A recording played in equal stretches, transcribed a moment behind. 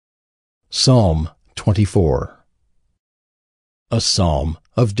Psalm 24. A Psalm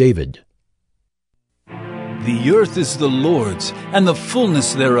of David. The earth is the Lord's, and the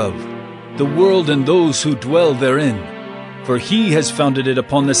fullness thereof, the world and those who dwell therein. For he has founded it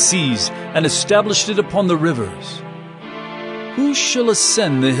upon the seas, and established it upon the rivers. Who shall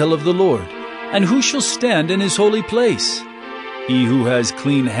ascend the hill of the Lord, and who shall stand in his holy place? He who has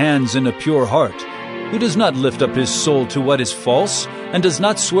clean hands and a pure heart, who does not lift up his soul to what is false, and does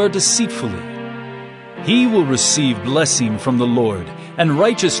not swear deceitfully. He will receive blessing from the Lord, and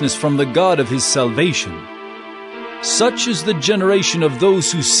righteousness from the God of his salvation. Such is the generation of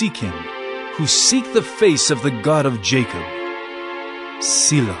those who seek him, who seek the face of the God of Jacob.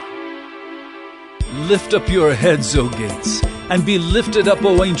 Selah. Lift up your heads, O gates, and be lifted up,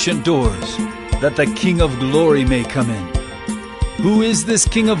 O ancient doors, that the King of glory may come in. Who is this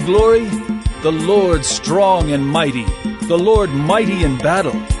King of glory? The Lord strong and mighty, the Lord mighty in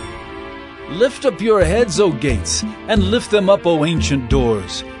battle. Lift up your heads, O gates, and lift them up, O ancient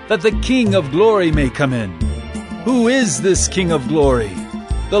doors, that the King of glory may come in. Who is this King of glory?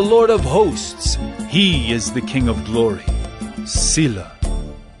 The Lord of hosts. He is the King of glory. Selah.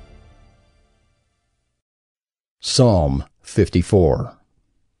 Psalm 54.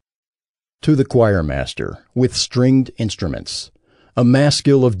 To the choirmaster, with stringed instruments. A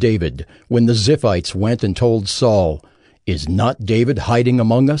maskil of David, when the Ziphites went and told Saul, "Is not David hiding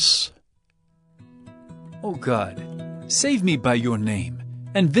among us?" O God, save me by your name,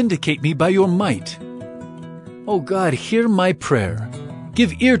 and vindicate me by your might. O God, hear my prayer.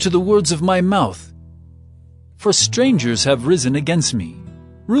 Give ear to the words of my mouth. For strangers have risen against me.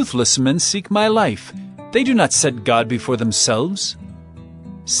 Ruthless men seek my life. They do not set God before themselves.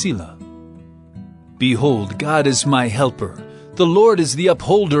 Selah. Behold, God is my helper. The Lord is the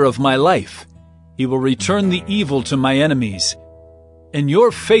upholder of my life. He will return the evil to my enemies. In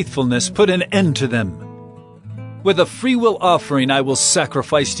your faithfulness put an end to them. With a freewill offering I will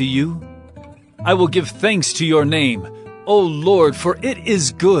sacrifice to you. I will give thanks to your name, O Lord, for it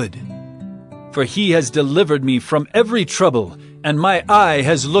is good. For he has delivered me from every trouble, and my eye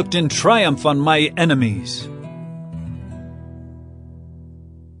has looked in triumph on my enemies.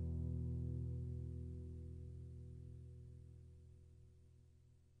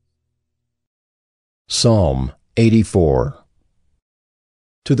 Psalm 84.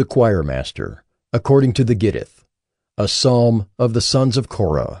 To the choirmaster, according to the Gittith, a psalm of the sons of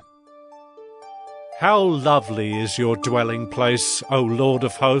Korah. How lovely is your dwelling place, O Lord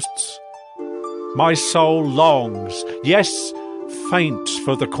of hosts! My soul longs, yes, faints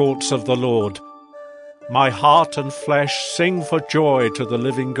for the courts of the Lord. My heart and flesh sing for joy to the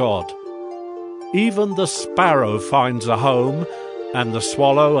living God. Even the sparrow finds a home, and the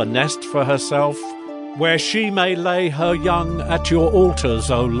swallow a nest for herself, where she may lay her young at your altars,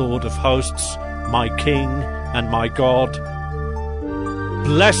 O Lord of hosts, my King and my God.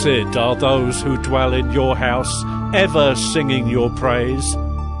 Blessed are those who dwell in your house, ever singing your praise.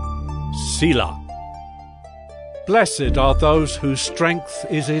 Selah. Blessed are those whose strength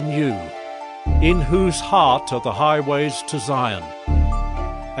is in you, in whose heart are the highways to Zion.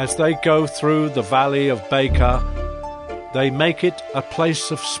 As they go through the valley of Baca, they make it a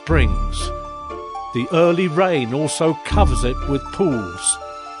place of springs. The early rain also covers it with pools.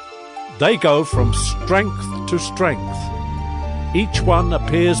 They go from strength to strength. Each one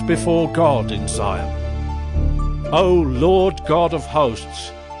appears before God in Zion. O Lord God of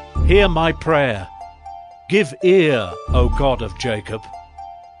hosts, hear my prayer. Give ear, O God of Jacob.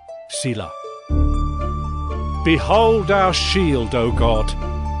 Selah. Behold our shield, O God.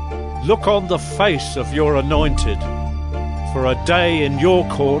 Look on the face of your anointed. For a day in your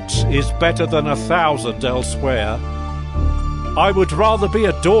courts is better than 1,000 elsewhere. I would rather be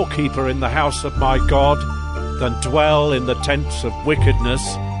a doorkeeper in the house of my God than dwell in the tents of wickedness.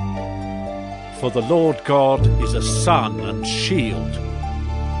 For the Lord God is a sun and shield.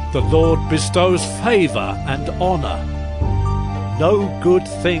 The Lord bestows favor and honor. No good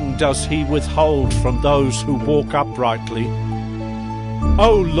thing does he withhold from those who walk uprightly.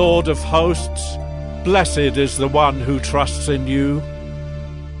 O Lord of hosts, blessed is the one who trusts in you.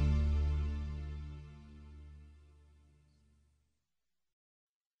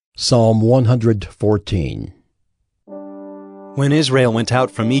 Psalm 114. When Israel went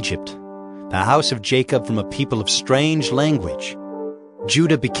out from Egypt, the house of Jacob from a people of strange language,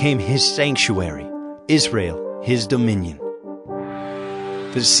 Judah became his sanctuary, Israel his dominion.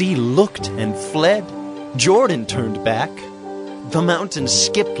 The sea looked and fled, Jordan turned back. The mountains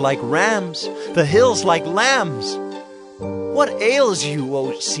skipped like rams, the hills like lambs. What ails you,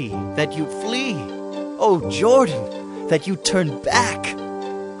 O sea, that you flee? O Jordan, that you turn back?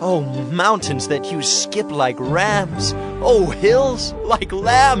 O mountains that you skip like rams, O hills like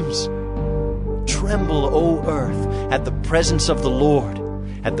lambs! Tremble, O earth, at the presence of the Lord,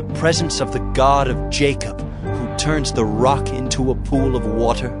 at the presence of the God of Jacob, who turns the rock into a pool of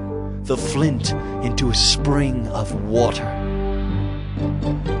water, the flint into a spring of water.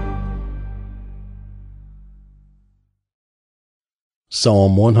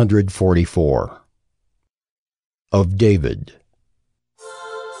 Psalm 144 of David.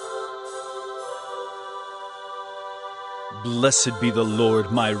 Blessed be the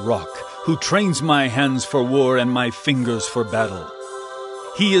Lord my rock, who trains my hands for war and my fingers for battle.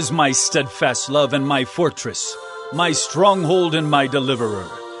 He is my steadfast love and my fortress, my stronghold and my deliverer,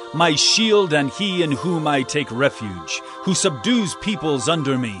 my shield and he in whom I take refuge, who subdues peoples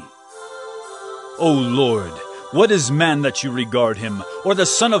under me. O Lord, what is man that you regard him, or the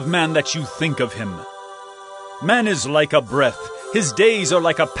son of man that you think of him? Man is like a breath, his days are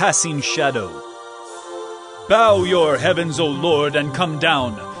like a passing shadow. Bow your heavens, O Lord, and come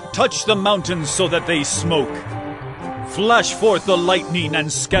down. Touch the mountains so that they smoke. Flash forth the lightning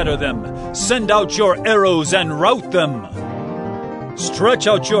and scatter them. Send out your arrows and rout them. Stretch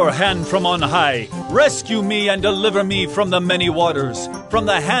out your hand from on high. Rescue me and deliver me from the many waters, from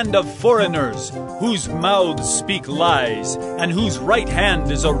the hand of foreigners, whose mouths speak lies, and whose right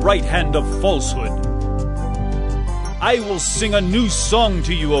hand is a right hand of falsehood. I will sing a new song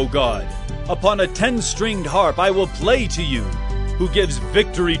to you, O God. Upon a 10-stringed harp I will play to you, who gives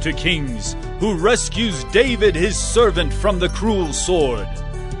victory to kings, who rescues David his servant from the cruel sword.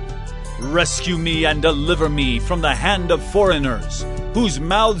 Rescue me and deliver me from the hand of foreigners, whose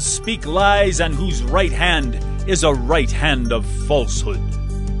mouths speak lies and whose right hand is a right hand of falsehood.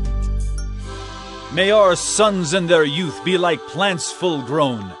 May our sons in their youth be like plants full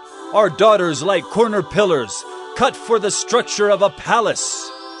grown, our daughters like corner pillars, cut for the structure of a palace.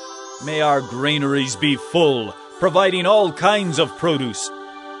 May our granaries be full, providing all kinds of produce.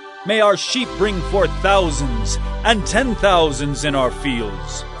 May our sheep bring forth thousands and 10,000s in our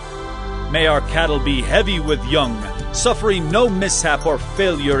fields. May our cattle be heavy with young, suffering no mishap or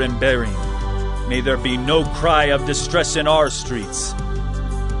failure in bearing. May there be no cry of distress in our streets.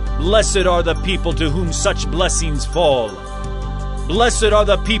 Blessed are the people to whom such blessings fall. Blessed are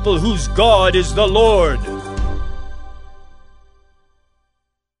the people whose God is the Lord.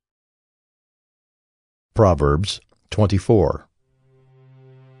 Proverbs 24.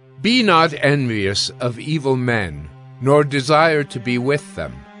 Be not envious of evil men, nor desire to be with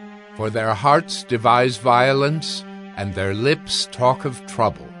them, for their hearts devise violence, and their lips talk of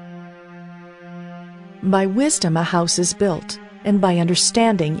trouble. By wisdom a house is built, and by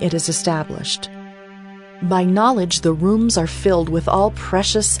understanding it is established. By knowledge the rooms are filled with all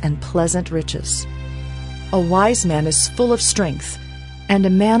precious and pleasant riches. A wise man is full of strength, and a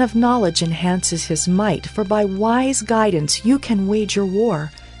man of knowledge enhances his might, for by wise guidance you can wage your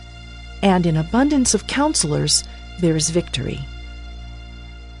war, and in abundance of counselors there is victory.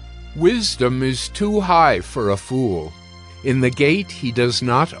 Wisdom is too high for a fool. In the gate he does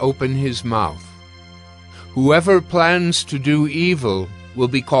not open his mouth. Whoever plans to do evil will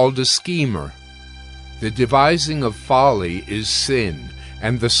be called a schemer. The devising of folly is sin,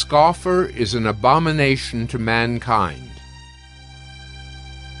 and the scoffer is an abomination to mankind.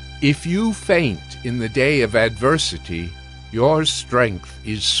 If you faint in the day of adversity, your strength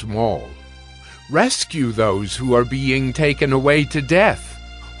is small. Rescue those who are being taken away to death.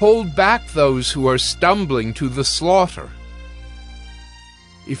 Hold back those who are stumbling to the slaughter.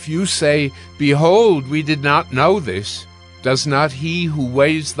 If you say, Behold, we did not know this, does not he who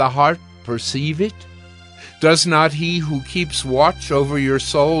weighs the heart perceive it? Does not he who keeps watch over your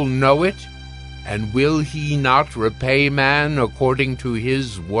soul know it? And will he not repay man according to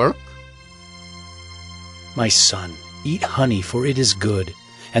his work? My son, eat honey, for it is good,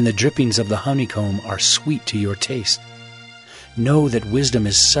 and the drippings of the honeycomb are sweet to your taste. Know that wisdom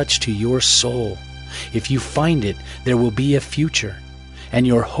is such to your soul. If you find it, there will be a future, and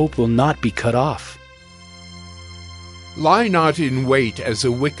your hope will not be cut off. Lie not in wait as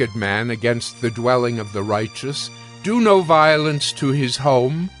a wicked man against the dwelling of the righteous. Do no violence to his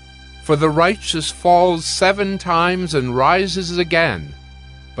home. For the righteous falls 7 times and rises again,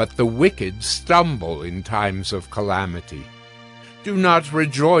 but the wicked stumble in times of calamity. Do not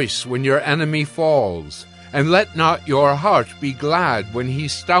rejoice when your enemy falls, and let not your heart be glad when he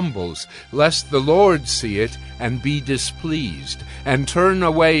stumbles, lest the Lord see it and be displeased, and turn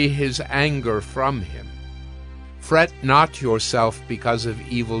away his anger from him. Fret not yourself because of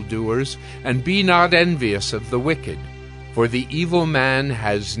evildoers, and be not envious of the wicked. For the evil man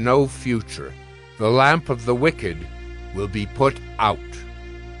has no future. The lamp of the wicked will be put out.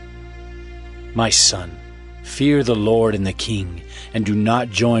 My son, fear the Lord and the king, and do not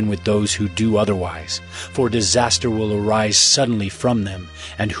join with those who do otherwise, for disaster will arise suddenly from them,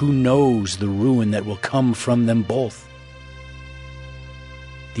 and who knows the ruin that will come from them both.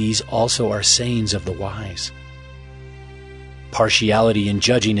 These also are sayings of the wise. Partiality in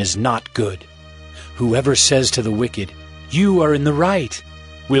judging is not good. Whoever says to the wicked, "You are in the right,"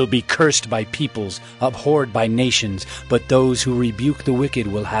 will be cursed by peoples, abhorred by nations, but those who rebuke the wicked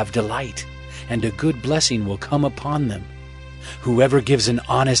will have delight, and a good blessing will come upon them. Whoever gives an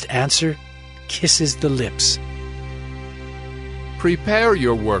honest answer kisses the lips. Prepare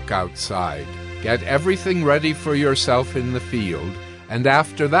your work outside. Get everything ready for yourself in the field, and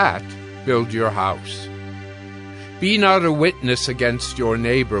after that, build your house. Be not a witness against your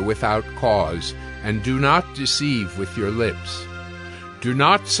neighbor without cause, and do not deceive with your lips. Do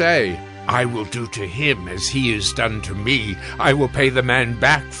not say, "I will do to him as he has done to me. I will pay the man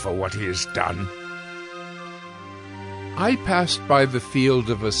back for what he has done." I passed by the field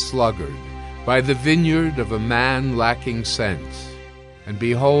of a sluggard, by the vineyard of a man lacking sense, and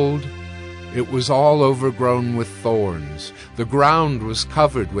behold, it was all overgrown with thorns. The ground was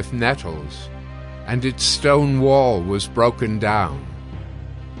covered with nettles, and its stone wall was broken down.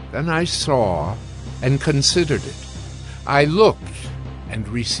 Then I saw and considered it. I looked and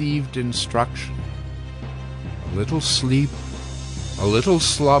received instruction. A little sleep, a little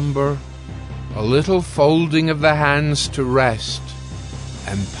slumber, a little folding of the hands to rest,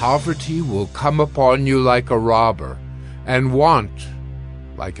 and poverty will come upon you like a robber, and want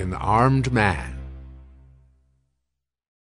like an armed man.